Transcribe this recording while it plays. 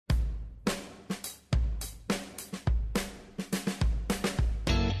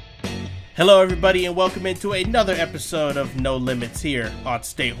Hello, everybody, and welcome into another episode of No Limits here on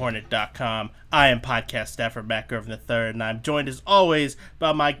StateHornet.com. I am podcast staffer Mac Irvin III, and I'm joined as always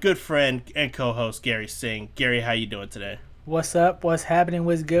by my good friend and co-host Gary Singh. Gary, how you doing today? What's up? What's happening?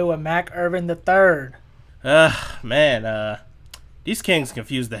 What's good with Mac Irvin III? These Kings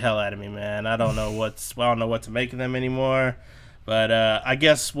confuse the hell out of me, man. I don't know what to make of them anymore. But I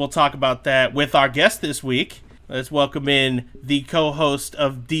guess we'll talk about that with our guest this week. Let's welcome in the co-host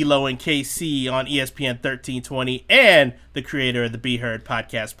of D-Lo and KC on ESPN 1320 and the creator of the Be Heard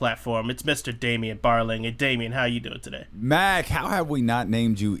podcast platform. It's Mr. Damian Barling. And Damian, how you doing today? Mac, how have we not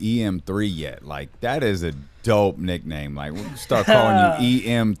named you EM3 yet? Like, that is a dope nickname. Like, we'll start calling you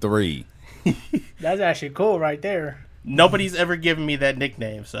EM3. That's actually cool right there. Nobody's ever given me that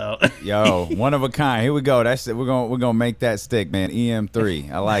nickname, so. Yo, one of a kind. Here we go. That's it. We're gonna make that stick, man.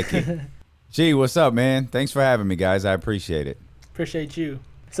 EM3. I like it. Gee, what's up, man? Thanks for having me, guys. I appreciate it. Appreciate you.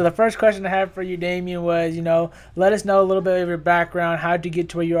 So the first question I had for you, Damian, was, let us know a little bit of your background. How'd you get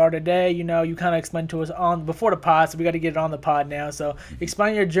to where you are today? You kind of explained to us before the pod, so we got to get it on the pod now. So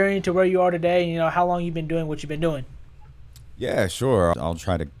explain your journey to where you are today, how long you've been doing what you've been doing. Yeah, sure. I'll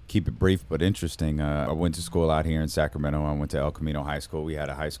try to keep it brief but interesting. I went to school out here in Sacramento. I went to El Camino High School. We had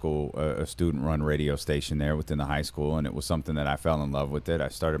a student-run radio station there within the high school, and it was something that I fell in love with it. I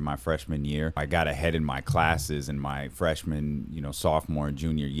started my freshman year. I got ahead in my classes in my freshman, sophomore and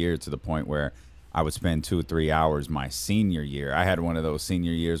junior year to the point where I would spend 2 or 3 hours my senior year. I had one of those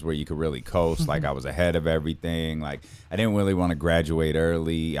senior years where you could really coast. Like, I was ahead of everything. Like, I didn't really want to graduate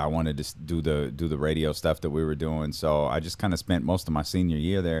early. I wanted to do the radio stuff that we were doing. So I just kind of spent most of my senior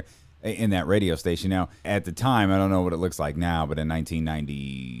year there in that radio station. Now, at the time, I don't know what it looks like now, but in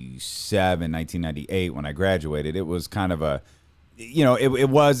 1997, 1998, when I graduated, it was kind of a, it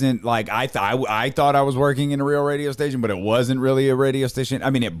wasn't like I thought I was working in a real radio station, but it wasn't really a radio station. I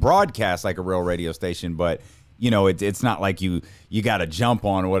mean, it broadcast like a real radio station, but it's not like you got to jump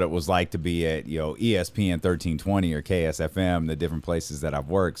on what it was like to be at ESPN 1320 or KSFM, the different places that I've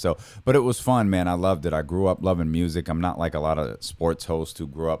worked. So, but it was fun, man. I loved it. I grew up loving music. I'm not like a lot of sports hosts who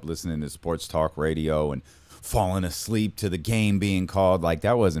grew up listening to sports talk radio and falling asleep to the game being called. Like,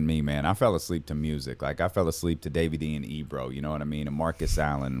 that wasn't me, man. I fell asleep to music. Like, I fell asleep to Davey D and Ebro, you know what I mean? And Marcus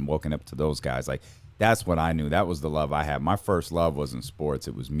Allen, and woken up to those guys. Like, that's what I knew. That was the love I had. My first love wasn't sports.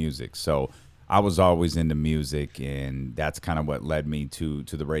 It was music. So I was always into music, and that's kind of what led me to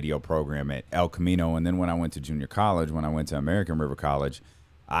the radio program at El Camino. And then when I went to junior college, when I went to American River College,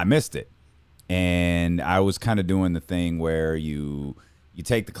 I missed it. And I was kind of doing the thing where you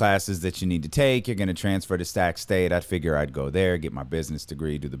take the classes that you need to take. You're going to transfer to Sac State. I'd figure I'd go there, get my business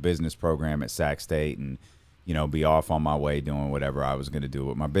degree, do the business program at Sac State, and, be off on my way doing whatever I was going to do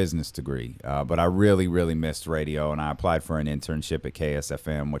with my business degree. But I really, really missed radio, and I applied for an internship at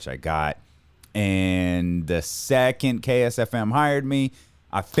KSFM, which I got. And the second KSFM hired me,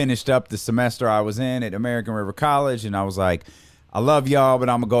 I finished up the semester I was in at American River College, and I was like, I love y'all, but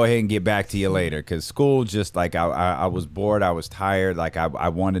I'm going to go ahead and get back to you later, because school just, like, I was bored. I was tired. Like, I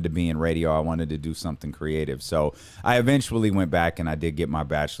wanted to be in radio. I wanted to do something creative. So I eventually went back, and I did get my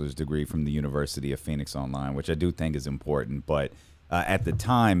bachelor's degree from the University of Phoenix Online, which I do think is important. But at the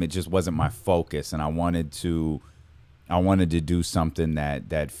time, it just wasn't my focus, and I wanted to do something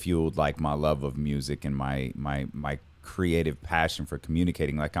that fueled, like, my love of music and my creative passion for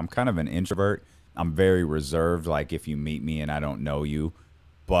communicating. Like, I'm kind of an introvert. I'm very reserved, like, if you meet me and I don't know you.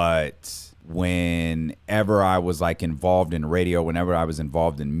 But whenever I was, like, involved in radio, whenever I was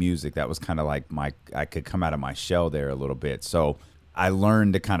involved in music, that was kind of like I could come out of my shell there a little bit. So I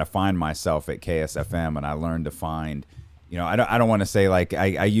learned to kind of find myself at KSFM, and I learned to find, I don't want to say, like,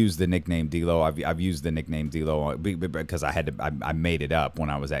 I use the nickname D-Lo. I've used the nickname D-Lo because I made it up when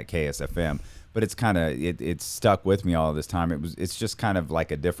I was at KSFM. But it's kind of, it's stuck with me all this time. It's just kind of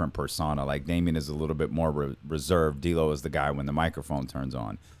like a different persona. Like, Damian is a little bit more reserved. D-Lo is the guy when the microphone turns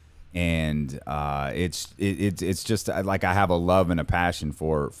on. And it's just like I have a love and a passion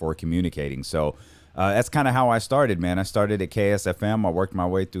for communicating. So that's kind of how I started, man. I started at KSFM. I worked my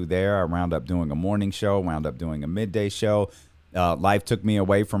way through there. I wound up doing a morning show, wound up doing a midday show. Life took me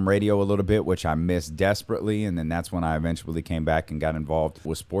away from radio a little bit, which I missed desperately, and then that's when I eventually came back and got involved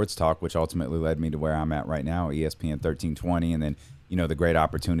with sports talk, which ultimately led me to where I'm at right now, ESPN 1320, and then, the great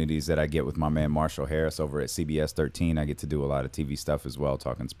opportunities that I get with my man Marshall Harris over at CBS 13. I get to do a lot of TV stuff as well,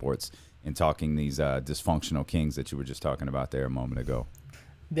 talking sports and talking these dysfunctional Kings that you were just talking about there a moment ago.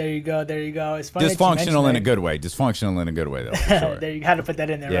 There you go. It's funny that you mentioned Dysfunctional in that. a good way. Dysfunctional in a good way, though. For sure. There, you had to put that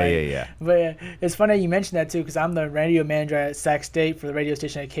in there, Yeah, right? yeah. But it's funny you mentioned that too, because I'm the radio manager at Sac State for the radio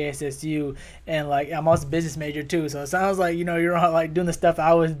station at KSSU, and like I'm also a business major too. So it sounds like you're all like doing the stuff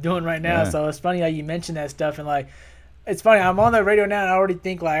I was doing right now. Yeah. So it's funny how you mentioned that stuff, and like it's funny. I'm on the radio now, and I already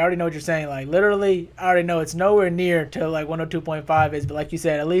think I already know what you're saying. Like literally, I already know it's nowhere near to like 102.5 is, but like you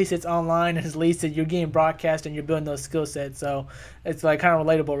said, at least it's online, and at least you're getting broadcast and you're building those skill sets. So it's like kind of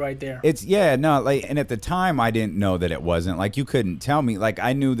relatable right there. And at the time I didn't know that it wasn't. Like you couldn't tell me. Like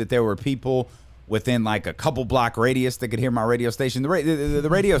I knew that there were people within like a couple block radius that could hear my radio station. The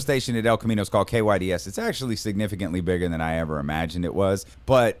radio station at El Camino is called KYDS. It's actually significantly bigger than I ever imagined it was.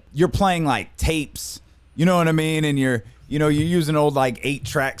 But you're playing like tapes. You know what I mean? And you're using old like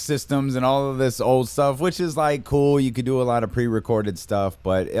 8-track systems and all of this old stuff, which is like cool. You could do a lot of pre-recorded stuff,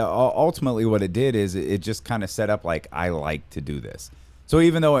 but ultimately what it did is it just kind of set up like I like to do this. So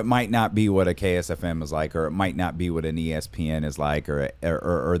even though it might not be what a KSFM is like, or it might not be what an ESPN is like,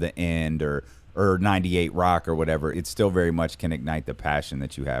 or the End or 98 Rock or whatever, it still very much can ignite the passion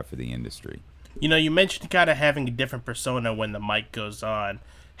that you have for the industry. You mentioned kind of having a different persona when the mic goes on.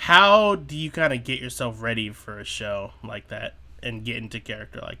 How do you kind of get yourself ready for a show like that and get into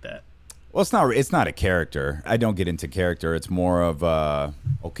character like that? Well, it's not a character. I don't get into character. It's more of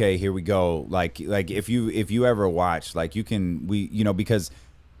okay, here we go. Like if you ever watch, like because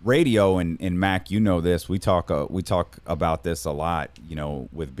radio and Mac, this, we talk about this a lot,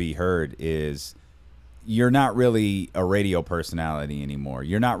 with Be Heard, is you're not really a radio personality anymore.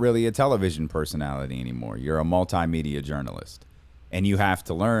 You're not really a television personality anymore. You're a multimedia journalist. And you have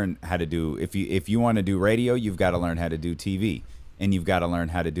to learn how to do, if you want to do radio, you've got to learn how to do TV, and you've got to learn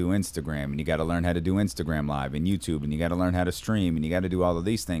how to do Instagram, and you got to learn how to do Instagram Live and YouTube, and you got to learn how to stream, and you got to do all of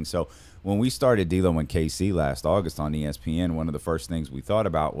these things. So when we started D'Lo and KC last August on ESPN, one of the first things we thought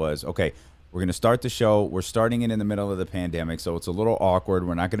about was, okay, we're going to start the show. We're starting it in the middle of the pandemic, so it's a little awkward.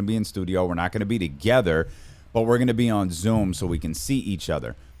 We're not going to be in studio. We're not going to be together, but we're going to be on Zoom so we can see each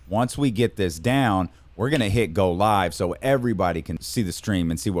other. Once we get this down, we're going to hit go live so everybody can see the stream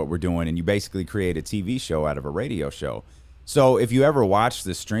and see what we're doing. And you basically create a TV show out of a radio show. So if you ever watch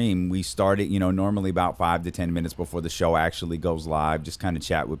the stream, we started, normally about 5 to 10 minutes before the show actually goes live, just kind of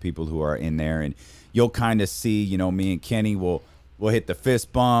chat with people who are in there. And you'll kind of see, me and Kenny will hit the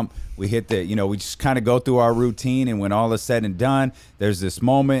fist bump. We hit we just kind of go through our routine. And when all is said and done, there's this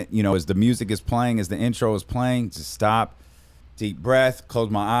moment, as the music is playing, as the intro is playing, just stop, deep breath,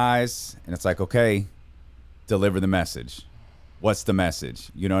 close my eyes. And it's like, okay, deliver the message. What's the message?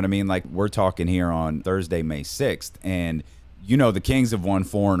 You know what I mean? Like we're talking here on Thursday, May 6th, and the Kings have won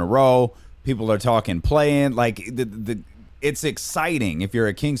 4 in a row. People are talking playing. Like it's exciting. If you're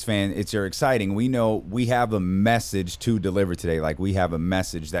a Kings fan, you're exciting. We know we have a message to deliver today. Like we have a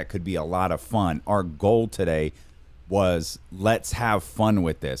message that could be a lot of fun. Our goal today was let's have fun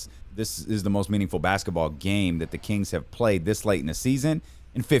with this. This is the most meaningful basketball game that the Kings have played this late in the season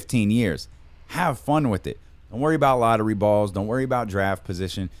in 15 years. Have fun with it. Don't worry about lottery balls. Don't worry about draft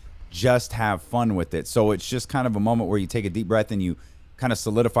position. Just have fun with it. So it's just kind of a moment where you take a deep breath and you kind of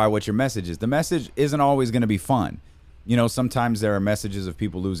solidify what your message is. The message isn't always going to be fun. Sometimes there are messages of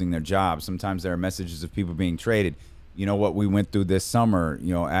people losing their jobs. Sometimes there are messages of people being traded. What we went through this summer,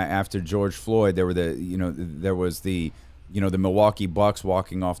 after George Floyd, there was the Milwaukee Bucks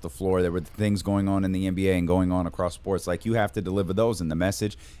walking off the floor. There were things going on in the NBA and going on across sports. Like you have to deliver those, and the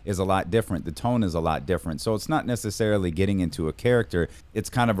message is a lot different. The tone is a lot different. So it's not necessarily getting into a character. It's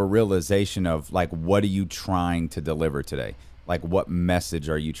kind of a realization of like, what are you trying to deliver today? Like what message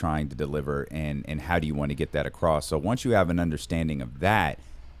are you trying to deliver, and how do you want to get that across? So once you have an understanding of that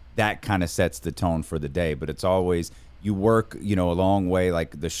kind of sets the tone for the day. But it's always, you work, a long way.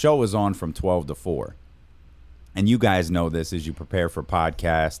 Like the show is on from 12 to 4. And you guys know this as you prepare for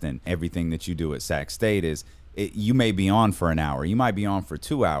podcast and everything that you do at Sac State you may be on for an hour. You might be on for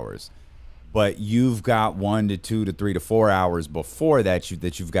 2 hours, but you've got 1 to 2 to 3 to 4 hours before that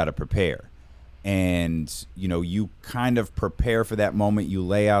you've got to prepare. And, you kind of prepare for that moment. You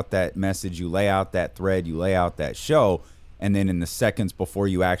lay out that message, you lay out that thread, you lay out that show. And then in the seconds before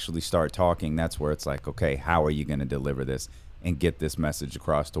you actually start talking, that's where it's like, okay, how are you going to deliver this and get this message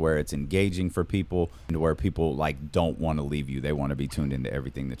across to where it's engaging for people and to where people like don't want to leave you. They want to be tuned into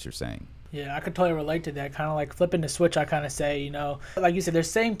everything that you're saying. Yeah, I could totally relate to that. Kind of like flipping the switch, I kind of say, like you said, they're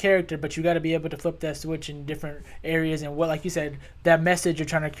same character, but you got to be able to flip that switch in different areas and what, like you said, that message you're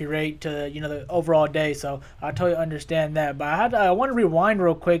trying to curate to, the overall day. So I totally understand that. But I want to rewind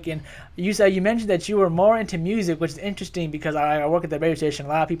real quick. And you mentioned that you were more into music, which is interesting because I work at the radio station. A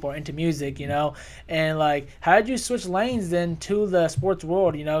lot of people are into music, and like, how did you switch lanes then to the sports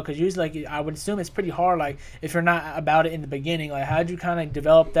world, because usually, like, I would assume it's pretty hard, like, if you're not about it in the beginning, like, how did you kind of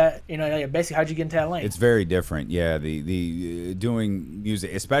develop that, basically, how'd you get into that lane? It's very different. Yeah, the doing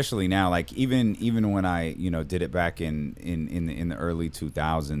music, especially now, like even when I did it back in the early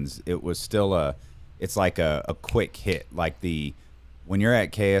 2000s, it was still it's like a quick hit. Like when you're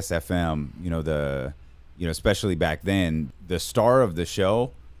at KSFM, especially back then, the star of the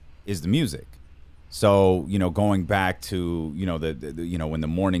show is the music. So going back to the when the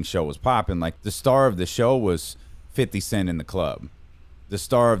morning show was popping, like the star of the show was 50 Cent in the club. The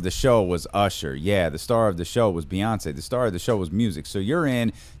star of the show was Usher. Yeah, the star of the show was Beyonce. The star of the show was music. So you're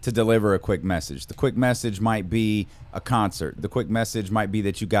in to deliver a quick message. The quick message might be a concert. The quick message might be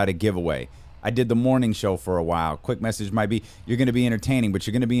that you got a giveaway. I did the morning show for a while. Quick message might be you're going to be entertaining, but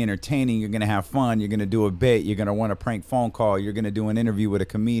you're going to be entertaining. You're going to have fun. You're going to do a bit. You're going to want a prank phone call. You're going to do an interview with a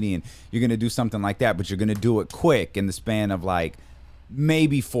comedian. You're going to do something like that, but you're going to do it quick in the span of like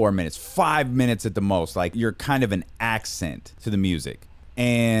maybe 4 minutes, 5 minutes at the most. Like you're kind of an accent to the music.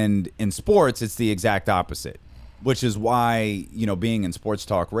 And in sports, it's the exact opposite, which is why, being in sports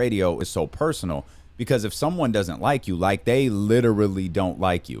talk radio is so personal, because if someone doesn't like you, like they literally don't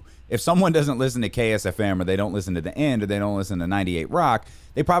like you. If someone doesn't listen to KSFM or they don't listen to The End or they don't listen to 98 Rock,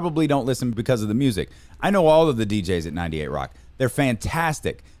 they probably don't listen because of the music. I know all of the DJs at 98 Rock. They're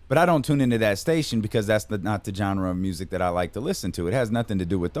fantastic. But I don't tune into that station because that's not the genre of music that I like to listen to. It has nothing to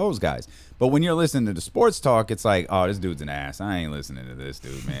do with those guys. But when you're listening to the sports talk, it's like, oh, this dude's an ass. I ain't listening to this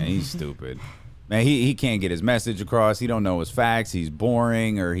dude, man. He's stupid. Man, he can't get his message across. He don't know his facts. He's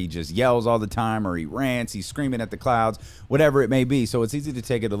boring, or he just yells all the time, or he rants. He's screaming at the clouds, whatever it may be. So it's easy to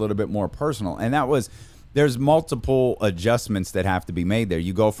take it a little bit more personal. And there's multiple adjustments that have to be made there.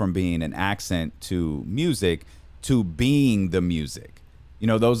 You go from being an accent to music to being the music.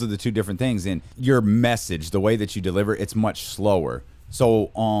 Those are the two different things. And your message, the way that you deliver, it's much slower.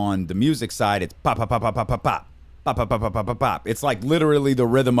 So on the music side, it's pop, pop, pop, pop, pop, pop, pop, pop, pop, pop, pop, pop, pop. It's like literally the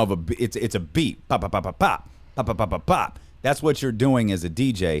rhythm of it's a beat. Pop, pop, pop, pop, pop, pop, pop, pop, pop, pop. That's what you're doing as a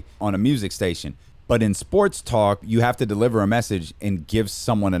DJ on a music station. But in sports talk, you have to deliver a message and give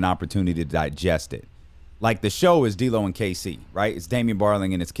someone an opportunity to digest it. Like the show is D-Lo and KC, right? It's Damian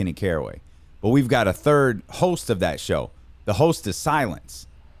Barling and it's Kenny Caraway. But we've got a third host of that show. The host is silence,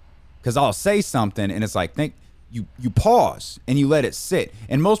 because I'll say something and it's like, you pause and you let it sit.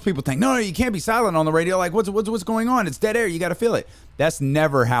 And most people think, no, you can't be silent on the radio. Like, what's going on? It's dead air. You got to feel it. That's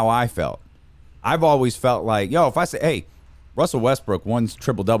never how I felt. I've always felt like, if I say, hey, Russell Westbrook, one's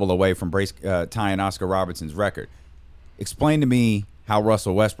triple-double away from tying Oscar Robertson's record. Explain to me how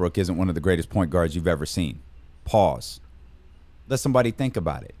Russell Westbrook isn't one of the greatest point guards you've ever seen. Pause. Let somebody think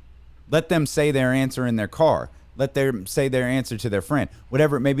about it. Let them say their answer in their car. Let them say their answer to their friend,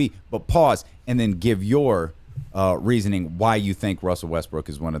 whatever it may be, but pause and then give your reasoning why you think Russell Westbrook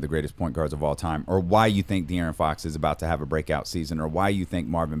is one of the greatest point guards of all time, or why you think De'Aaron Fox is about to have a breakout season, or why you think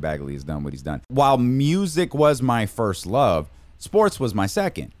Marvin Bagley has done what he's done. While music was my first love, sports was my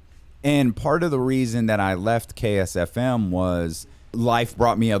second. And part of the reason that I left KSFM was life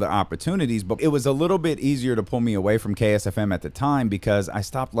brought me other opportunities, but it was a little bit easier to pull me away from KSFM at the time because I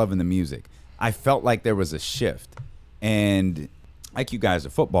stopped loving the music. I felt like there was a shift. And like you guys are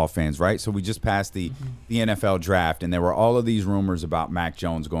football fans, right? So we just passed the NFL draft, and there were all of these rumors about Mac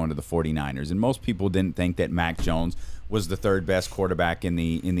Jones going to the 49ers. And most people didn't think that Mac Jones was the third best quarterback in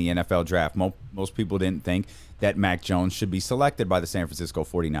the NFL draft. Most people didn't think that Mac Jones should be selected by the San Francisco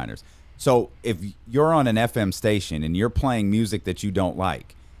 49ers. So if you're on an FM station and you're playing music that you don't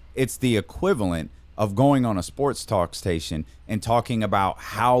like, it's the equivalent of going on a sports talk station and talking about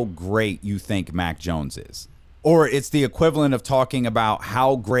how great you think Mac Jones is. Or it's the equivalent of talking about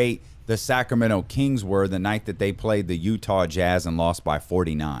how great the Sacramento Kings were the night that they played the Utah Jazz and lost by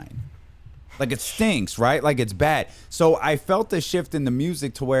 49. Like, it stinks, right? Like, it's bad. So I felt the shift in the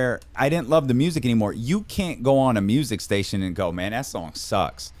music to where I didn't love the music anymore. You can't go on a music station and go, man, that song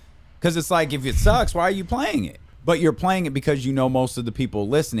sucks. Because it's like, if it sucks, why are you playing it? But you're playing it because you know most of the people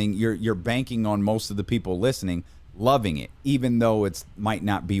listening. You're banking on most of the people listening loving it, even though it might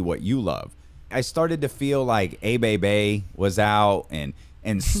not be what you love. I started to feel like A-Baby was out and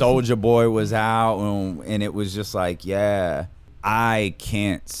Soulja Boy was out, and it was just like, yeah, I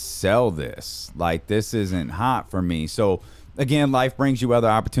can't sell this. Like, this isn't hot for me. So again, life brings you other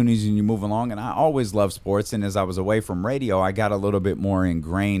opportunities and you move along. And I always loved sports. And as I was away from radio, I got a little bit more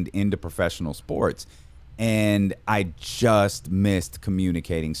ingrained into professional sports. And I just missed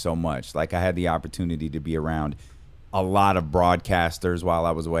communicating so much. Like, I had the opportunity to be around a lot of broadcasters while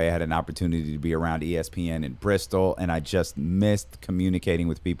I was away. I had an opportunity to be around ESPN in Bristol, and I just missed communicating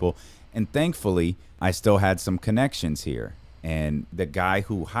with people. And thankfully, I still had some connections here. And the guy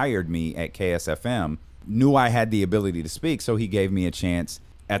who hired me at KSFM knew I had the ability to speak, so he gave me a chance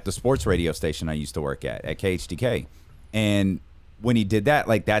at the sports radio station I used to work at KHTK. And when he did that,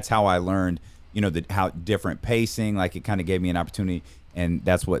 like, that's how I learned, how different pacing, like, it kind of gave me an opportunity. And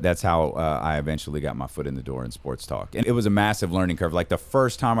that's how I eventually got my foot in the door in sports talk. And it was a massive learning curve. Like, the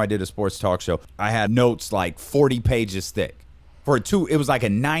first time I did a sports talk show, I had notes like 40 pages thick. It was like a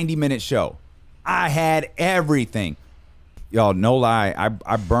 90-minute show. I had everything. Y'all, no lie,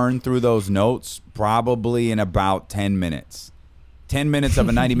 I burned through those notes probably in about 10 minutes. 10 minutes of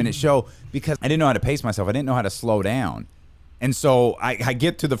a 90-minute show, because I didn't know how to pace myself. I didn't know how to slow down. And so I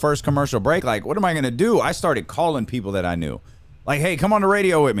get to the first commercial break, like, what am I going to do? I started calling people that I knew. Like, hey, come on the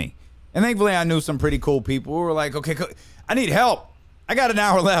radio with me. And thankfully, I knew some pretty cool people who were like, okay, I need help. I got an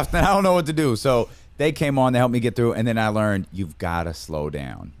hour left, and I don't know what to do. So they came on to help me get through, and then I learned you've got to slow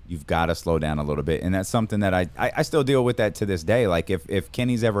down. You've got to slow down a little bit, and that's something that I still deal with that to this day. Like, if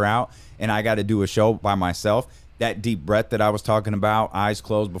Kenny's ever out and I got to do a show by myself, that deep breath that I was talking about, eyes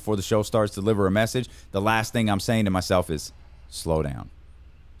closed before the show starts to deliver a message, the last thing I'm saying to myself is, slow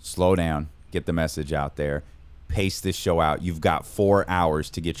down, get the message out there, pace this show out. You've got 4 hours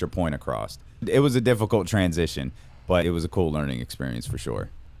to get your point across. It was a difficult transition, but it was a cool learning experience for sure.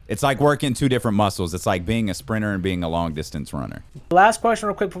 It's like working two different muscles. It's like being a sprinter and being a long distance runner. Last question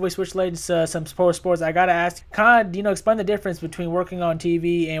real quick before we switch lanes to some sports. I got to ask, explain the difference between working on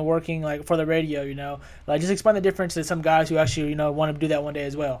TV and working like for the radio, Like, just explain the difference to some guys who actually, want to do that one day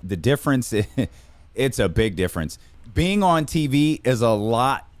as well. The difference, it's a big difference. Being on TV is a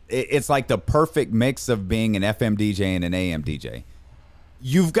lot. It's like the perfect mix of being an FM DJ and an AM DJ.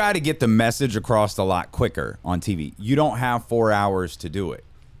 You've got to get the message across a lot quicker on TV. You don't have 4 hours to do it.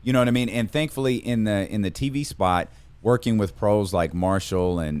 You know what I mean? And thankfully, in the TV spot, working with pros like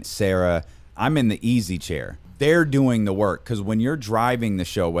Marshall and Sarah, I'm in the easy chair. They're doing the work, because when you're driving the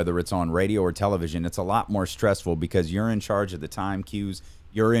show, whether it's on radio or television, it's a lot more stressful because you're in charge of the time cues.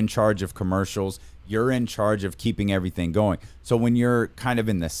 You're in charge of commercials. You're in charge of keeping everything going. So when you're kind of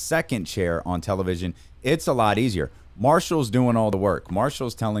in the second chair on television, it's a lot easier. Marshall's doing all the work.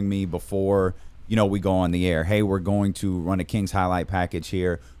 Marshall's telling me before, we go on the air, hey, we're going to run a Kings highlight package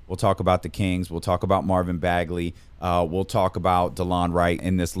here. We'll talk about the Kings. We'll talk about Marvin Bagley. We'll talk about DeLon Wright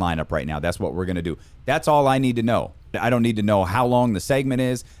in this lineup right now. That's what we're going to do. That's all I need to know. I don't need to know how long the segment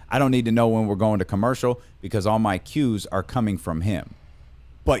is. I don't need to know when we're going to commercial, because all my cues are coming from him.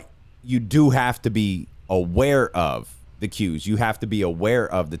 But you do have to be aware of the cues. You have to be aware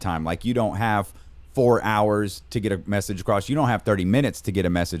of the time. Like, you don't have 4 hours to get a message across. You don't have 30 minutes to get a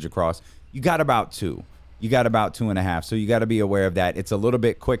message across. You got about 2. You got about 2.5. So you got to be aware of that. It's a little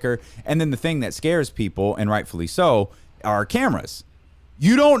bit quicker. And then the thing that scares people, and rightfully so, are cameras.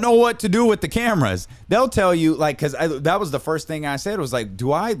 You don't know what to do with the cameras. They'll tell you, like, because that was the first thing I said, was like,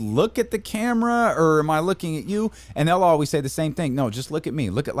 do I look at the camera or am I looking at you? And they'll always say the same thing. No, just look at me.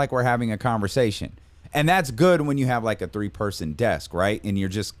 Look at like we're having a conversation. And that's good when you have like a 3-person desk, right? And you're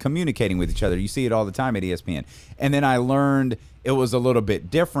just communicating with each other. You see it all the time at ESPN. And then I learned it was a little bit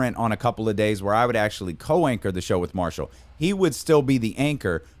different on a couple of days where I would actually co-anchor the show with Marshall. He would still be the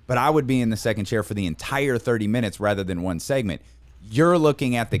anchor, but I would be in the second chair for the entire 30 minutes rather than one segment. You're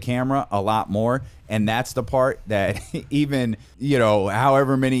looking at the camera a lot more, and that's the part that even,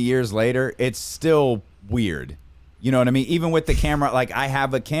 however many years later, it's still weird. You know what I mean? Even with the camera, like, I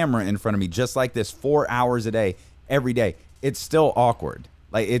have a camera in front of me just like this 4 hours a day, every day. It's still awkward.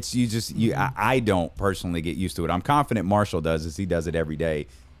 Like, I don't personally get used to it. I'm confident Marshall does, as he does it every day,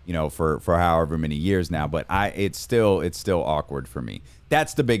 for however many years now. But it's still awkward for me.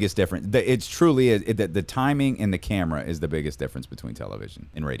 That's the biggest difference. It's truly the timing and the camera is the biggest difference between television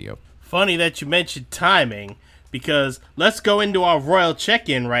and radio. Funny that you mentioned timing, because let's go into our royal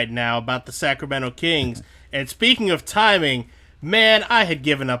check-in right now about the Sacramento Kings. And speaking of timing, man, I had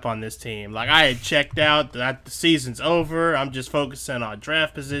given up on this team. Like, I had checked out that the season's over. I'm just focusing on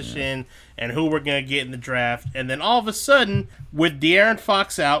draft position and who we're going to get in the draft. And then all of a sudden, with De'Aaron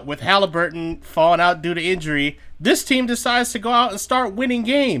Fox out, with Halliburton falling out due to injury, this team decides to go out and start winning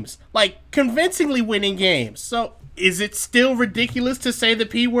games. Like, convincingly winning games. So, is it still ridiculous to say the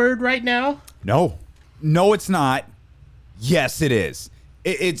P word right now? No, it's not. Yes, it is.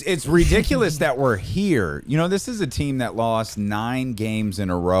 It's ridiculous that we're here. You know, this is a team that lost 9 games in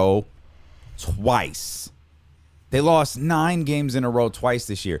a row twice. They lost 9 games in a row twice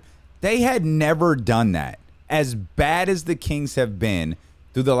this year. They had never done that. As bad as the Kings have been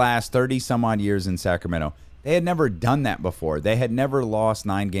through the last 30-some-odd years in Sacramento, they had never done that before. They had never lost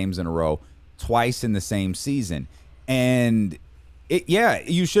 9 games in a row twice in the same season. And,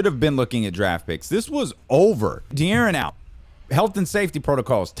 you should have been looking at draft picks. This was over. De'Aaron out. Health and safety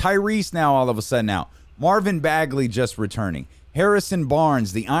protocols. Tyrese now all of a sudden out. Marvin Bagley just returning. Harrison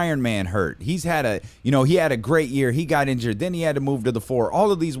Barnes, the Iron Man, hurt. He had a great year. He got injured. Then he had to move to the 4.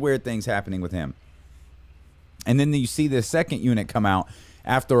 All of these weird things happening with him. And then you see the second unit come out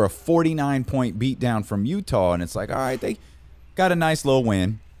after a 49-point beatdown from Utah, and it's like, all right, they got a nice little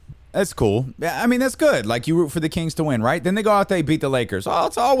win. That's cool. I mean, that's good. Like, you root for the Kings to win, right? Then they go out there, beat the Lakers. Oh,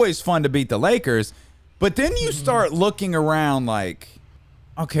 it's always fun to beat the Lakers. But then you start looking around like,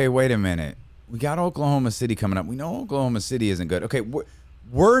 okay, wait a minute. We got Oklahoma City coming up. We know Oklahoma City isn't good. Okay,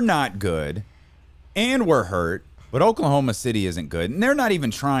 we're not good, and we're hurt, but Oklahoma City isn't good, and they're not even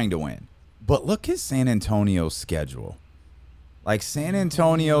trying to win. But look at San Antonio's schedule. Like, San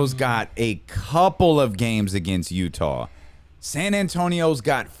Antonio's got a couple of games against Utah. San Antonio's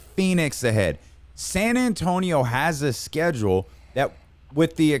got Phoenix ahead. San Antonio has a schedule that,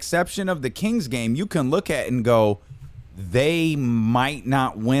 with the exception of the Kings game, you can look at and go, they might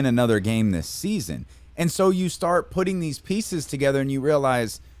not win another game this season. And so you start putting these pieces together and you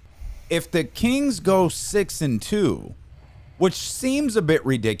realize if the Kings go 6-2, which seems a bit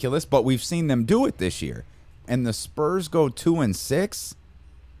ridiculous, but we've seen them do it this year, and the Spurs go 2-6,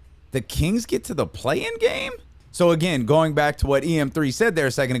 the Kings get to the play-in game? So again, going back to what EM3 said there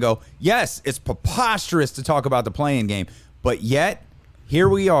a second ago, yes, it's preposterous to talk about the play-in game, but yet here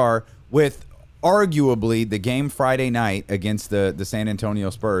we are with arguably the game Friday night against the San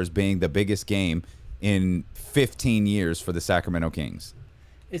Antonio Spurs being the biggest game in 15 years for the Sacramento Kings.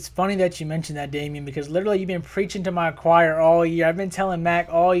 It's funny that you mentioned that, Damian, because literally you've been preaching to my choir all year. I've been telling Mac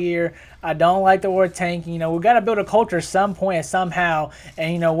all year I don't like the word tanking. You know, we've got to build a culture at some point and somehow.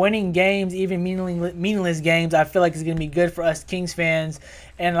 And, you know, winning games, even meaningless games, I feel like is going to be good for us Kings fans.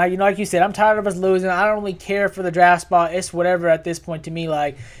 And, like you said, I'm tired of us losing. I don't really care for the draft spot. It's whatever at this point to me.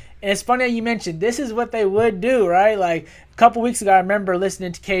 Like, and it's funny that you mentioned this is what they would do, right? Like a couple weeks ago, I remember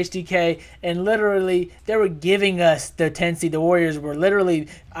listening to KHDK, and literally they were giving us the 10 seed. The Warriors were literally.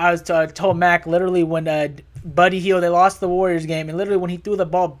 I was told Mac literally when Buddy Hield, they lost the Warriors game, and literally when he threw the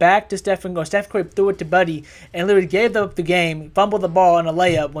ball back to Steph Curry threw it to Buddy, and literally gave up the game, fumbled the ball in a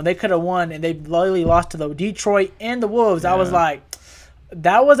layup when they could have won, and they literally lost to the Detroit and the Wolves. Yeah. I was like.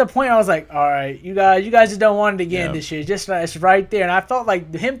 That was a point I was like, all right, you guys just don't want it again this year. It's right there. And I felt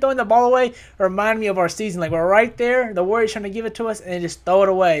like him throwing the ball away reminded me of our season. Like, we're right there. The Warriors trying to give it to us, and they just throw it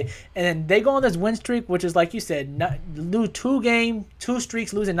away. And then they go on this win streak, which is, like you said, lose 2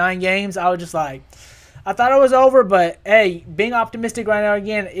 streaks, losing 9 games. I was just like, I thought it was over, but, hey, being optimistic right now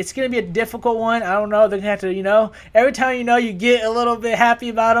again, it's going to be a difficult one. I don't know. They're going to have to, every time, you get a little bit happy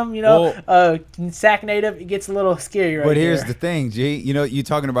about them, Sac native, it gets a little scary right there. But here's the thing, G. You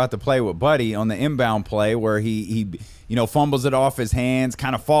talking about the play with Buddy on the inbound play where he fumbles it off his hands,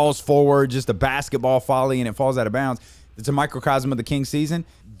 kind of falls forward, just a basketball volley, and it falls out of bounds. It's a microcosm of the Kings season.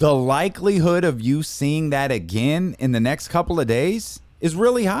 The likelihood of you seeing that again in the next couple of days is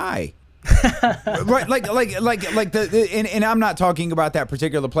really high. Right, and I'm not talking about that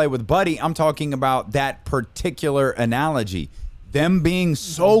particular play with Buddy. I'm talking about that particular analogy. Them being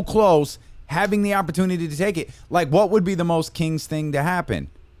so close, having the opportunity to take it. Like, what would be the most Kings thing to happen?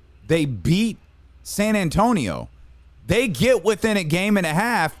 They beat San Antonio. They get within a game and a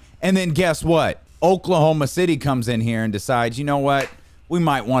half, and then guess what? Oklahoma City comes in here and decides, you know what? We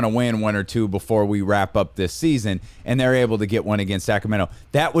might want to win 1 or 2 before we wrap up this season, and they're able to get one against Sacramento.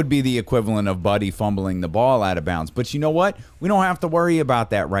 That would be the equivalent of Buddy fumbling the ball out of bounds. But you know what? We don't have to worry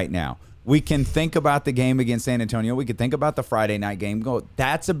about that right now. We can think about the game against San Antonio. We can think about the Friday night game. Go,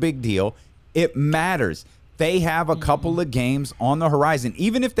 that's a big deal. It matters. They have a couple of games on the horizon,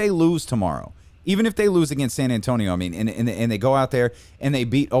 even if they lose tomorrow, even if they lose against San Antonio, and they go out there and they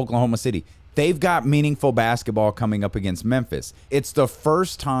beat Oklahoma City. They've got meaningful basketball coming up against Memphis. It's the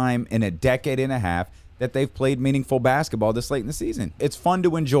first time in a decade and a half that they've played meaningful basketball this late in the season. It's fun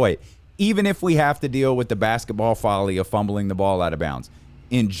to enjoy it, even if we have to deal with the basketball folly of fumbling the ball out of bounds.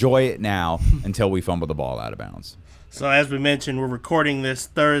 Enjoy it now until we fumble the ball out of bounds. So as we mentioned, we're recording this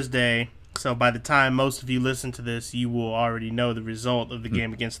Thursday. So by the time most of you listen to this, you will already know the result of the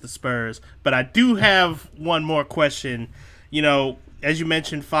game against the Spurs. But I do have one more question. as you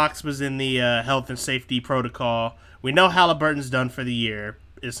mentioned, Fox was in the health and safety protocol. We know Halliburton's done for the year,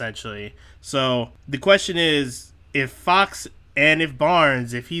 essentially. So the question is, if Fox and if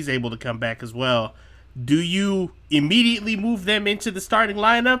Barnes, if he's able to come back as well, do you immediately move them into the starting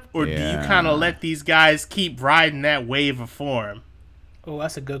lineup, or do you kind of let these guys keep riding that wave of form? Oh,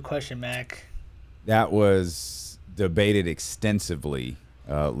 that's a good question, Mac. That was debated extensively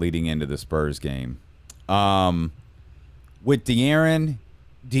leading into the Spurs game. With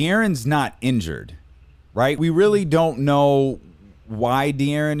De'Aaron's not injured, right? We really don't know why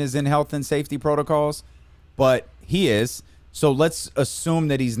De'Aaron is in health and safety protocols, but he is. So let's assume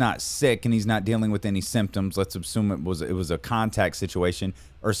that he's not sick and he's not dealing with any symptoms. Let's assume it was a contact situation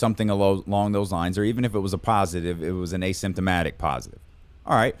or something along those lines, or even if it was a positive, it was an asymptomatic positive.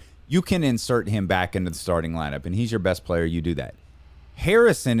 All right, you can insert him back into the starting lineup, and he's your best player. You do that.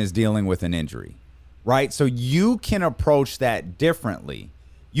 Harrison is dealing with an injury, right? So you can approach that differently.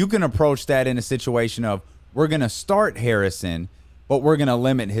 You can approach that in a situation of, we're going to start Harrison, but we're going to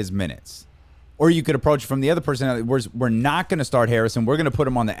limit his minutes. Or you could approach it from the other person. We're not going to start Harrison. We're going to put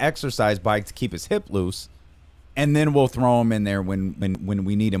him on the exercise bike to keep his hip loose, and then we'll throw him in there when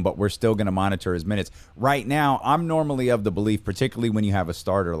we need him, but we're still going to monitor his minutes. Right now, I'm normally of the belief, particularly when you have a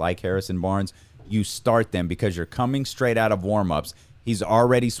starter like Harrison Barnes, you start them because you're coming straight out of warm-ups. He's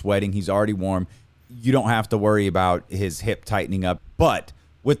already sweating. He's already warm. You don't have to worry about his hip tightening up. But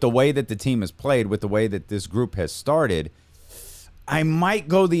with the way that the team has played, with the way that this group has started, I might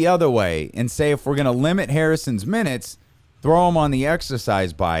go the other way and say, if we're going to limit Harrison's minutes, throw him on the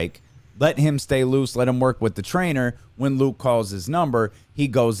exercise bike, let him stay loose, let him work with the trainer. When Luke calls his number, he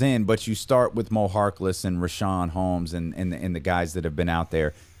goes in, but you start with Mo Harkless and Rashawn Holmes and the guys that have been out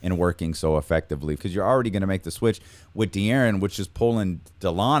there and working so effectively, because you're already going to make the switch with De'Aaron, which is pulling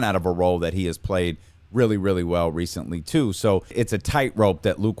DeLon out of a role that he has played really, really well recently too. So it's a tightrope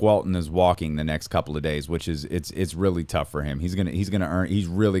that Luke Walton is walking the next couple of days, which is it's really tough for him. He's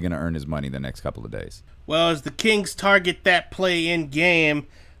really gonna earn his money the next couple of days. Well, as the Kings target that play-in game,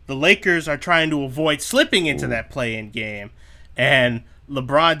 the Lakers are trying to avoid slipping into that play-in game. And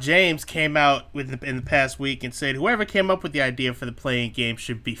LeBron James came out in the past week and said whoever came up with the idea for the play-in game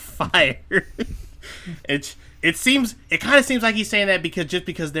should be fired. It kind of seems like he's saying that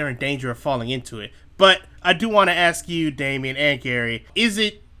because they're in danger of falling into it. But I do want to ask you, Damian and Gary, is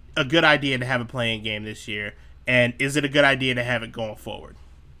it a good idea to have a play-in game this year? And is it a good idea to have it going forward?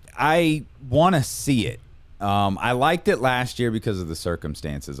 I want to see it. I liked it last year because of the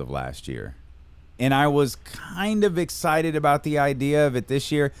circumstances of last year. And I was kind of excited about the idea of it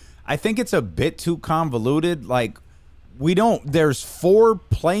this year. I think it's a bit too convoluted. Like, there's 4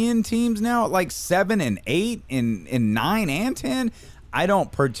 play-in teams now, like 7 and 8 and 9 and 10. I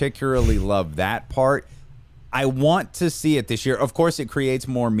don't particularly love that part. I want to see it this year. Of course, it creates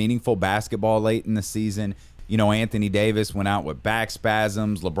more meaningful basketball late in the season. Anthony Davis went out with back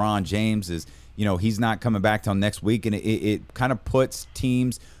spasms. LeBron James is, he's not coming back till next week. And it kind of puts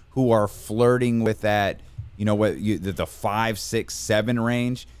teams who are flirting with that, the 5, 6, 7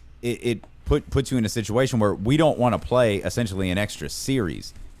 range. It puts you in a situation where we don't want to play essentially an extra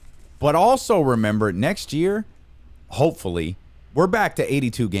series. But also remember, next year, hopefully, we're back to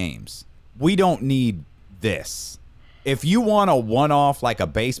 82 games. We don't need this. If you want a one-off, like a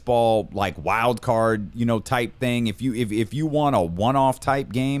baseball, like wild card, type thing, if you want a one-off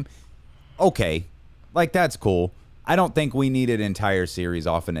type game, okay, like that's cool. I don't think we need an entire series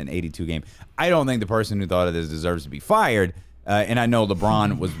off in an 82 game. I don't think the person who thought of this deserves to be fired. And I know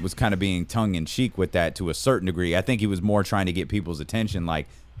LeBron was kind of being tongue-in-cheek with that to a certain degree. I think he was more trying to get people's attention, like,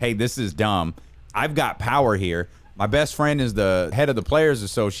 hey, this is dumb. I've got power here. My best friend is the head of the Players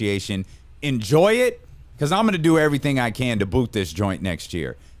Association. Enjoy it, because I'm going to do everything I can to boot this joint next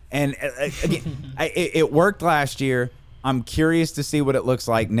year. And again, it worked last year. I'm curious to see what it looks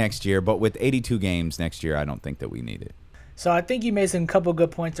like next year. But with 82 games next year, I don't think that we need it. So I think you made some couple good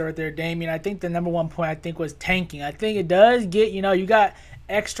points right there, Damian. I think the number one point was tanking. I think it does get, you got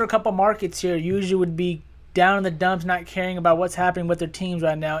extra couple markets here. Usually would be down in the dumps, not caring about what's happening with their teams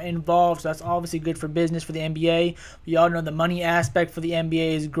right now, involved. So that's obviously good for business for the NBA. We all know the money aspect for the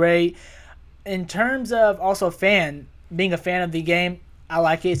NBA is great. In terms of also being a fan of the game, I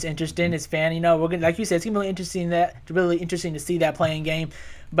like it. It's interesting. It's fan. We're gonna, like you said, it's gonna be really interesting to see that playing game.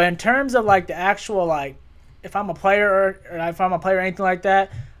 But in terms of like the actual if I'm a player or anything like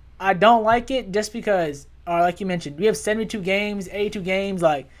that, I don't like it just because, like you mentioned, we have 72 games, 82 games.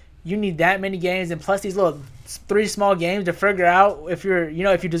 Like, you need that many games, and plus these little 3 small games to figure out if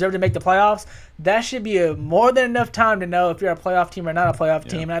if you deserve to make the playoffs. That should be more than enough time to know if you're a playoff team or not a playoff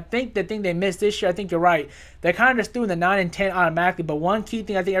team. And I think the thing they missed this year, I think you're right. They kind of just threw in the 9 and 10 automatically. But one key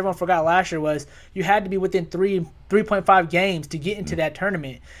thing I think everyone forgot last year was you had to be within 3.5 games to get into that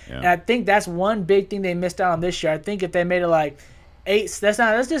tournament. Yeah. And I think that's one big thing they missed out on this year. I think if they made it like 8,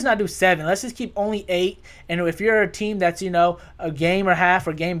 let's just not do 7. Let's just keep only 8. And if you're a team that's a game or half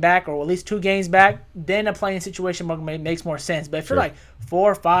or game back or at least 2 games back, then a playing situation makes more sense. But if you're like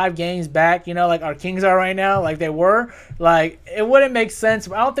 4 or 5 games back, like our Kings are right now, like they were, like it wouldn't make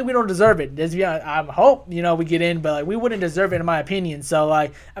sense. I don't think we don't deserve it. I hope we get in, but like we wouldn't deserve it in my opinion. So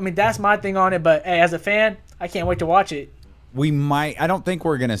like that's my thing on it. But hey, as a fan, I can't wait to watch it. I don't think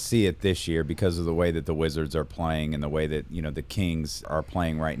we're going to see it this year because of the way that the Wizards are playing and the way that, the Kings are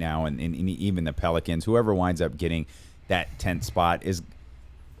playing right now and even the Pelicans. Whoever winds up getting that 10th spot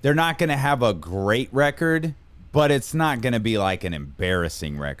they're not going to have a great record, but it's not going to be like an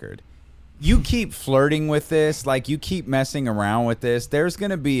embarrassing record. You keep flirting with this, like you keep messing around with this, there's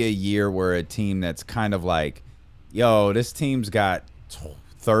going to be a year where a team that's kind of like, yo, this team's got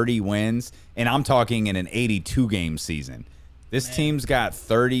 30 wins, and I'm talking in an 82-game season. This team's got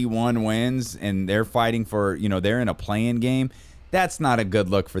 31 wins, and they're fighting for, they're in a play-in game. That's not a good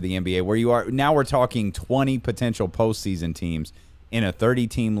look for the NBA. Where you are now, we're talking 20 potential postseason teams in a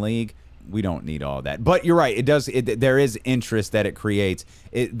 30-team league. We don't need all that. But you're right. There is interest that it creates.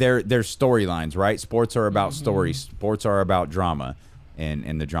 There's storylines, right? Sports are about stories. Sports are about drama,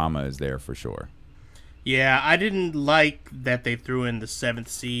 and the drama is there for sure. Yeah, I didn't like that they threw in the 7th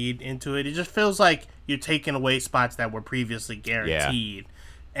seed into it. It just feels like you're taking away spots that were previously guaranteed.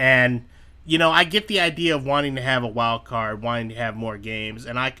 Yeah. And, I get the idea of wanting to have a wild card, wanting to have more games.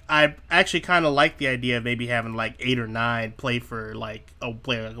 And I actually kind of like the idea of maybe having like 8 or 9 play like a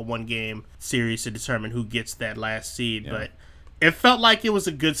 1-game series to determine who gets that last seed. Yeah. But it felt like it was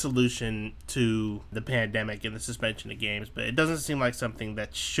a good solution to the pandemic and the suspension of games, but it doesn't seem like something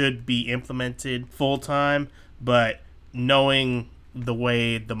that should be implemented full-time. But knowing the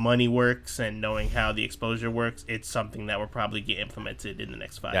way the money works and knowing how the exposure works, it's something that will probably get implemented in the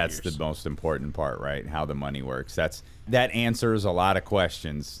next 5 years. That's the most important part, right? How the money works. That answers a lot of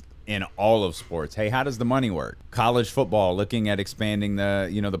questions in all of sports. Hey, how does the money work? College football, looking at expanding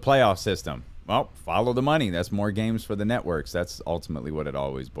the playoff system. Well, follow the money. That's more games for the networks. That's ultimately what it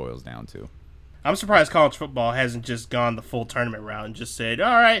always boils down to. I'm surprised college football hasn't just gone the full tournament route and just said,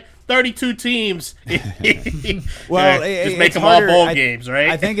 all right, 32 teams. Well, just make them harder, all bowl games, right?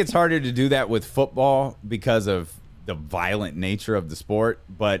 I think it's harder to do that with football because of the violent nature of the sport,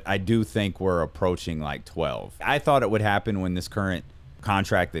 but I do think we're approaching like 12. I thought it would happen when this current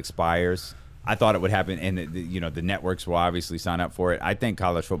contract expires. I thought it would happen, and the networks will obviously sign up for it. I think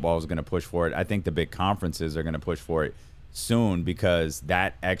college football is going to push for it. I think the big conferences are going to push for it soon because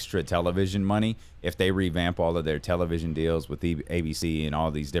that extra television money, if they revamp all of their television deals with ABC and all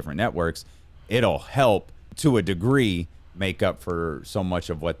these different networks, it'll help to a degree make up for so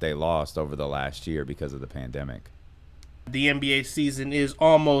much of what they lost over the last year because of the pandemic. The NBA season is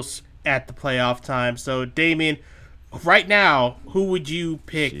almost at the playoff time. So, Damien, right now, who would you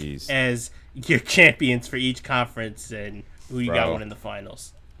pick as your champions for each conference, and who you got one in the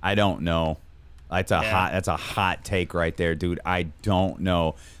finals? I don't know. That's a hot take right there, dude. I don't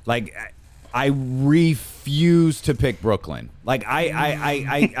know. Like, I refuse to pick Brooklyn. Like,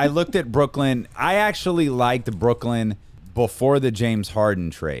 I looked at Brooklyn. I actually liked Brooklyn before the James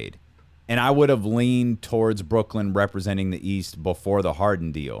Harden trade, and I would have leaned towards Brooklyn representing the East before the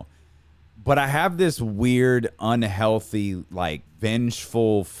Harden deal. But I have this weird, unhealthy, like,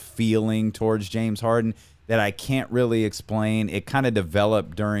 vengeful feeling towards James Harden that I can't really explain. It kind of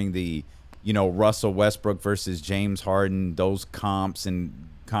developed during the, Russell Westbrook versus James Harden, those comps and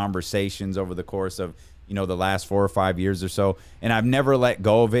conversations over the course of, the last 4 or 5 years or so. And I've never let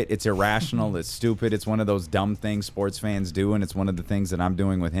go of it. It's irrational. It's stupid. It's one of those dumb things sports fans do, and it's one of the things that I'm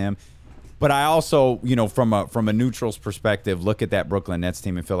doing with him. But I also, from a neutral's perspective, look at that Brooklyn Nets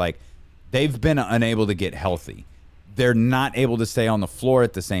team and feel like they've been unable to get healthy. They're not able to stay on the floor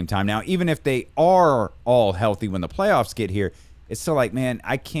at the same time. Now, even if they are all healthy when the playoffs get here, it's still like, man,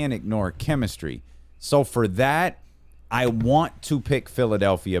 I can't ignore chemistry. So for that, I want to pick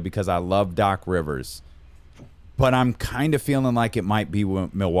Philadelphia because I love Doc Rivers. But I'm kind of feeling like it might be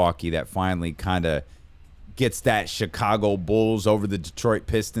Milwaukee that finally kind of gets that Chicago Bulls over the Detroit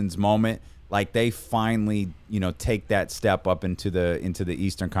Pistons moment. Like they finally, take that step up into the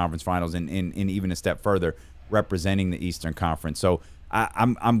Eastern Conference Finals and even a step further, representing the Eastern Conference. So I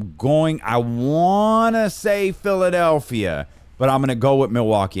want to say Philadelphia, but I'm going to go with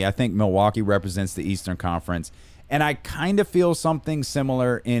Milwaukee. I think Milwaukee represents the Eastern Conference. And I kind of feel something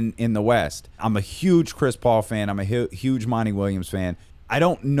similar in the West. I'm a huge Chris Paul fan. I'm a huge Monty Williams fan. I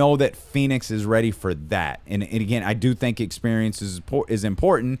don't know that Phoenix is ready for that. And again, I do think experience is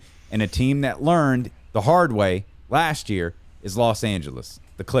important. And a team that learned the hard way last year is Los Angeles,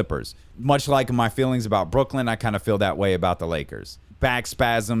 the Clippers. Much like my feelings about Brooklyn, I kind of feel that way about the Lakers. Back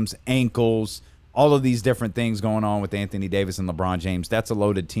spasms, ankles, all of these different things going on with Anthony Davis and LeBron James. That's a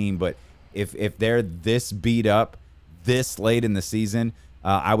loaded team. But if they're this beat up this late in the season,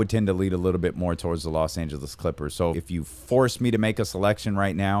 I would tend to lead a little bit more towards the Los Angeles Clippers. So if you force me to make a selection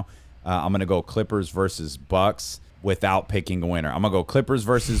right now, I'm going to go Clippers versus Bucks without picking a winner. I'm going to go Clippers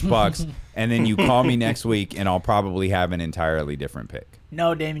versus Bucks, and then you call me next week, and I'll probably have an entirely different pick.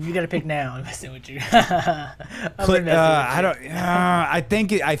 No, Damon, you got to pick now. I'm messing with you. I think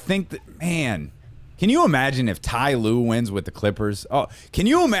that, man. Can you imagine if Ty Lue wins with the Clippers? Oh, can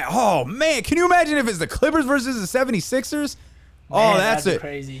you imagine? Oh man, can you imagine if it's the Clippers versus the 76ers? Man, oh, that's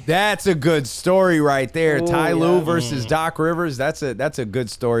crazy. That's a good story right there. Ooh, Ty Lue yeah. versus Doc Rivers. That's a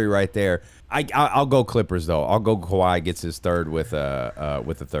good story right there. I'll go Clippers though. I'll go Kawhi gets his third with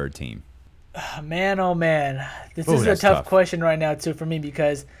a third team. Man, oh man, this is a tough question right now too for me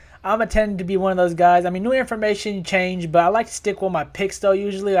because I'm a tend to be one of those guys. I mean, new information change, but I like to stick with my picks though.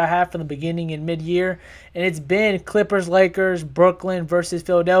 Usually, I have from the beginning and mid-year, and it's been Clippers, Lakers, Brooklyn versus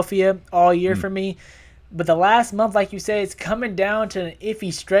Philadelphia all year for me. But the last month, like you say, it's coming down to an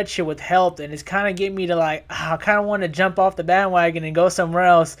iffy stretch here with health, and it's kind of getting me to I kind of want to jump off the bandwagon and go somewhere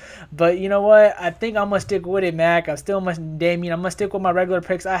else. But you know what? I think I'm going to stick with it, Mac. I'm still Damien. I'm going to stick with my regular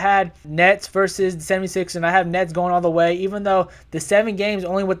picks. I had Nets versus the 76ers, and I have Nets going all the way, even though the 7 games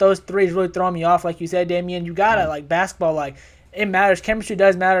only with those 3 is really throwing me off. Like you said, Damien, you got to, basketball, it matters. Chemistry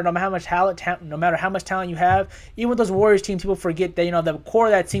does matter no matter how much talent you have. Even with those Warriors teams, people forget that, the core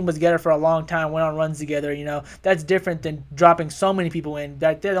of that team was together for a long time, went on runs together. That's different than dropping so many people in.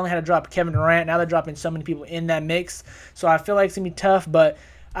 They only had to drop Kevin Durant. Now they're dropping so many people in that mix. So I feel like it's going to be tough, but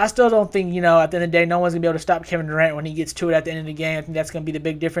I still don't think, at the end of the day, no one's going to be able to stop Kevin Durant when he gets to it at the end of the game. I think that's going to be the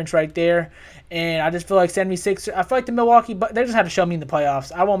big difference right there. And I just feel like 76, I feel like the Milwaukee Bucks, they just have to show me in the playoffs.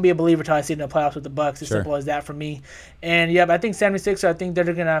 I won't be a believer until I see them in the playoffs with the Bucks. As simple as that for me. And, yeah, but I think 76, I think they're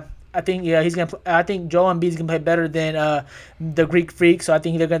going to, I think Joel Embiid's going to play better than the Greek Freak. So I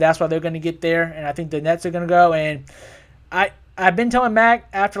think that's why they're going to get there. And I think the Nets are going to go. And I've been telling Mac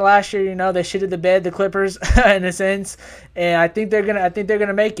after last year, they shitted the bed, the Clippers, in a sense, and I think they're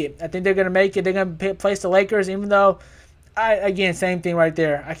gonna make it. They're gonna place the Lakers, even though, same thing right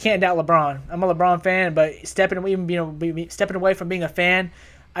there. I can't doubt LeBron. I'm a LeBron fan, but stepping away from being a fan,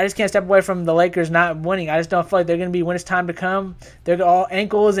 I just can't step away from the Lakers not winning. I just don't feel like they're gonna be when it's time to come. They're all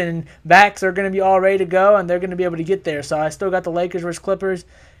ankles and backs are gonna be all ready to go, and they're gonna be able to get there. So I still got the Lakers versus Clippers.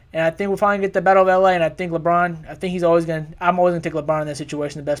 And I think we'll finally get the Battle of LA, and I think LeBron, I'm always going to take LeBron in that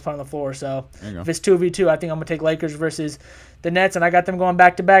situation, the best player on the floor. So if it's 2v2, I think I'm going to take Lakers versus the Nets, and I got them going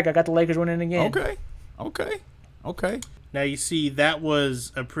back-to-back. I got the Lakers winning again. Okay. Now, you see, that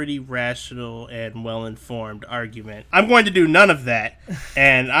was a pretty rational and well-informed argument. I'm going to do none of that,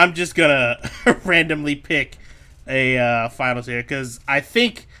 and I'm just going to randomly pick a finals here, because I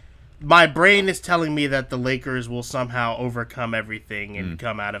think my brain is telling me that the Lakers will somehow overcome everything and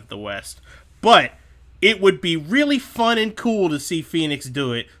come out of the West. But it would be really fun and cool to see Phoenix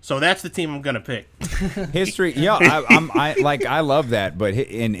do it. So that's the team I'm going to pick. History, yeah, I love that. But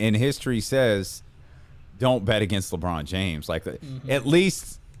in history says, don't bet against LeBron James. At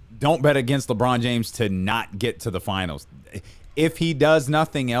least don't bet against LeBron James to not get to the finals. If he does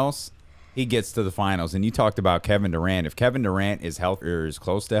nothing else, he gets to the finals. And you talked about Kevin Durant. If Kevin Durant is healthy or is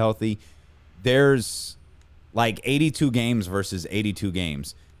close to healthy, there's 82 games versus 82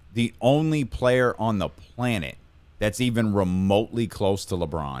 games. The only player on the planet that's even remotely close to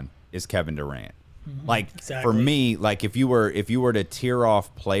LeBron is Kevin Durant. Exactly. For me, if you were to tier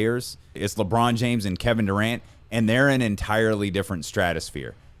off players, it's LeBron James and Kevin Durant, and they're an entirely different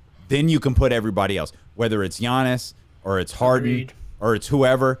stratosphere. Then you can put everybody else, whether it's Giannis or it's Harden or it's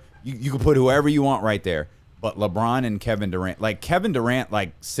whoever. You can put whoever you want right there. But LeBron and Kevin Durant, Kevin Durant,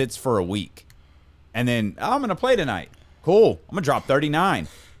 sits for a week. And then, I'm going to play tonight. Cool. I'm going to drop 39.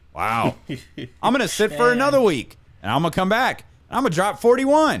 Wow. I'm going to sit for another week. And I'm going to come back. And I'm going to drop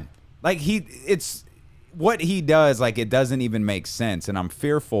 41. It's what he does, it doesn't even make sense. And I'm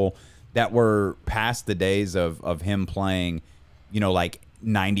fearful that we're past the days of him playing,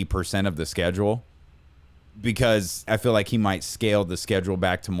 90% of the schedule. Because I feel like he might scale the schedule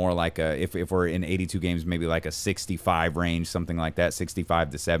back to more if we're in 82 games, maybe a 65 range, something like that,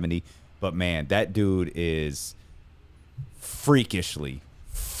 65 to 70. But, man, that dude is freakishly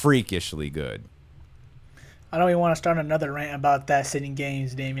good. I don't even want to start another rant about that sitting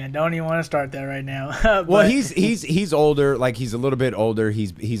games, Damien. I don't even want to start that right now. Well, he's older. Like, he's a little bit older.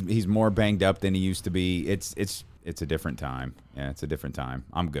 He's more banged up than he used to be. It's a different time. Yeah, it's a different time.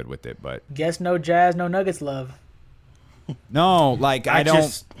 I'm good with it, but guess no Jazz, no Nuggets love. No, like I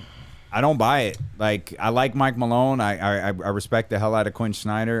don't buy it. Like, I like Mike Malone. I respect the hell out of Quinn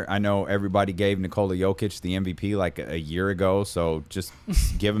Snyder. I know everybody gave Nikola Jokic the MVP like a year ago, so just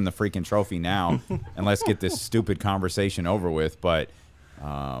give him the freaking trophy now and let's get this stupid conversation over with. But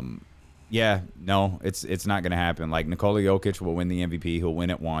yeah, no, it's not going to happen. Like, Nikola Jokic will win the MVP. He'll win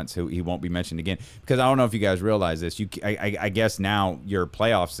it once. He won't be mentioned again. Because I don't know if you guys realize this. I guess now your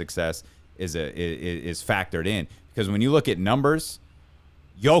playoff success is factored in. Because when you look at numbers,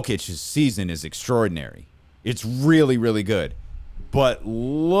 Jokic's season is extraordinary. It's really, really good. But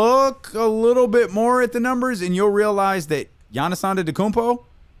look a little bit more at the numbers, and you'll realize that Giannis Antetokounmpo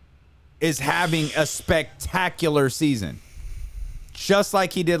is having a spectacular season. Just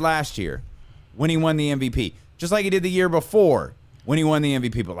like he did last year when he won the MVP. Just like he did the year before when he won the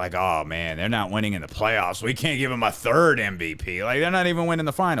MVP. But like, oh, man, they're not winning in the playoffs. We can't give him a third MVP. Like, they're not even winning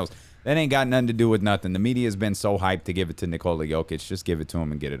the finals. That ain't got nothing to do with nothing. The media has been so hyped to give it to Nikola Jokic. Just give it to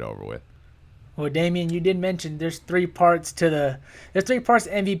him and get it over with. Well, Damien, you did mention there's three parts to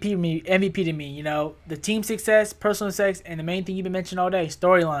MVP to me. You know, the team success, personal success, and the main thing you've been mentioning all day,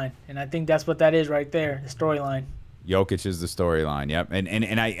 storyline. And I think that's what that is right there, the storyline. Jokic is the storyline. Yep.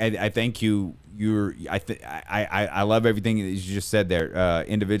 And I thank you. I love everything that you just said there.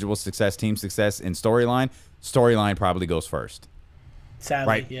 Individual success, team success, and storyline. Storyline probably goes first. Sadly,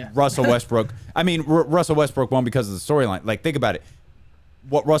 right? Yeah. Russell Westbrook. I mean, Russell Westbrook won because of the storyline. Like, think about it.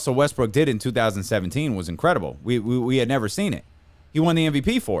 What Russell Westbrook did in 2017 was incredible. We had never seen it. He won the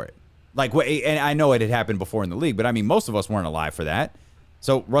MVP for it. Like, and I know it had happened before in the league, but I mean, most of us weren't alive for that.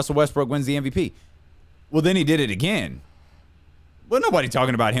 So Russell Westbrook wins the MVP. Well, then he did it again. Well, nobody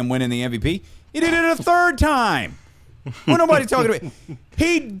talking about him winning the MVP. He did it a third time. Well, nobody talking about.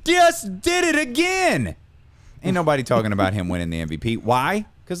 He just did it again. Ain't nobody talking about him winning the MVP. Why?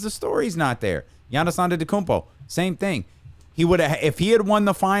 Because the story's not there. Giannis Antetokounmpo, same thing. He would have, if he had won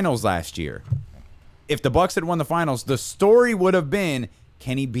the finals last year. If the Bucks had won the finals, the story would have been: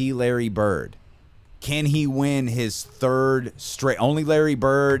 can he be Larry Bird? Can he win his third straight? Only Larry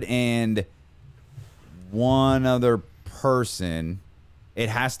Bird and one other person. It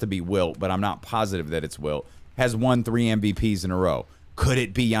has to be Wilt, but I'm not positive that it's Wilt. Has won 3 MVPs in a row. Could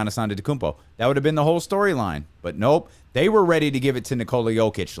it be Giannis Antetokounmpo? That would have been the whole storyline. But nope. They were ready to give it to Nikola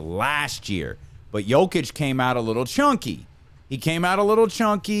Jokic last year. But Jokic came out a little chunky.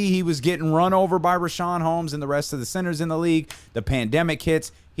 He was getting run over by Rashawn Holmes and the rest of the centers in the league. The pandemic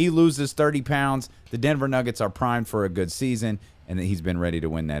hits. He loses 30 pounds. The Denver Nuggets are primed for a good season. And he's been ready to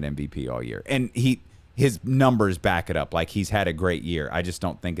win that MVP all year. And his numbers back it up. Like, he's had a great year. I just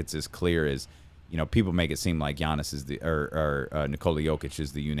don't think it's as clear as, you know, people make it seem like Giannis is or Nikola Jokic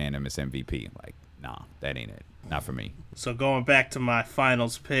is the unanimous MVP. Like, nah, that ain't it. Not for me. So going back to my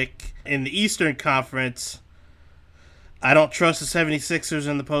finals pick, in the Eastern Conference, I don't trust the 76ers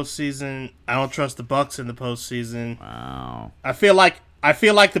in the postseason. I don't trust the Bucks in the postseason. Wow. I feel like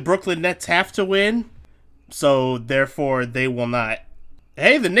the Brooklyn Nets have to win, so therefore they will not.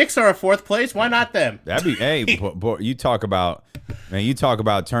 Hey, the Knicks are in 4th place. Why not them? That'd be you talk about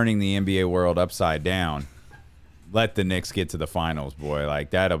turning the NBA world upside down. Let the Knicks get to the finals, boy.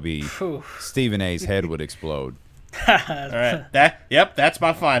 Like, that'll be Stephen A's head would explode. All right, that's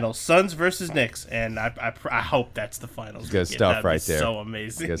my finals. Suns versus Knicks, and I hope that's the finals. Good stuff right there. So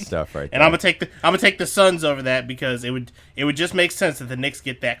amazing. Good stuff right there. And I'm gonna take the Suns over that because it would just make sense that the Knicks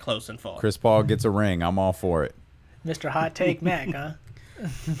get that close and fall. Chris Paul gets a ring. I'm all for it. Mr. Hot Take Mac, huh?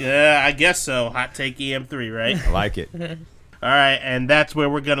 Yeah, I guess so. Hot take EM3, right? I like it. All right, and that's where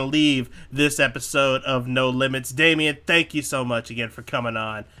we're going to leave this episode of No Limits. Damien, thank you so much again for coming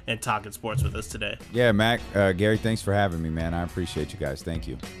on and talking sports with us today. Yeah, Mac, Gary, thanks for having me, man. I appreciate you guys. Thank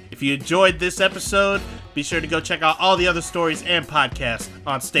you. If you enjoyed this episode, be sure to go check out all the other stories and podcasts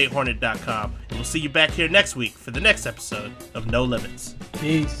on StateHornet.com. And we'll see you back here next week for the next episode of No Limits.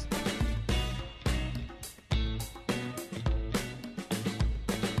 Peace.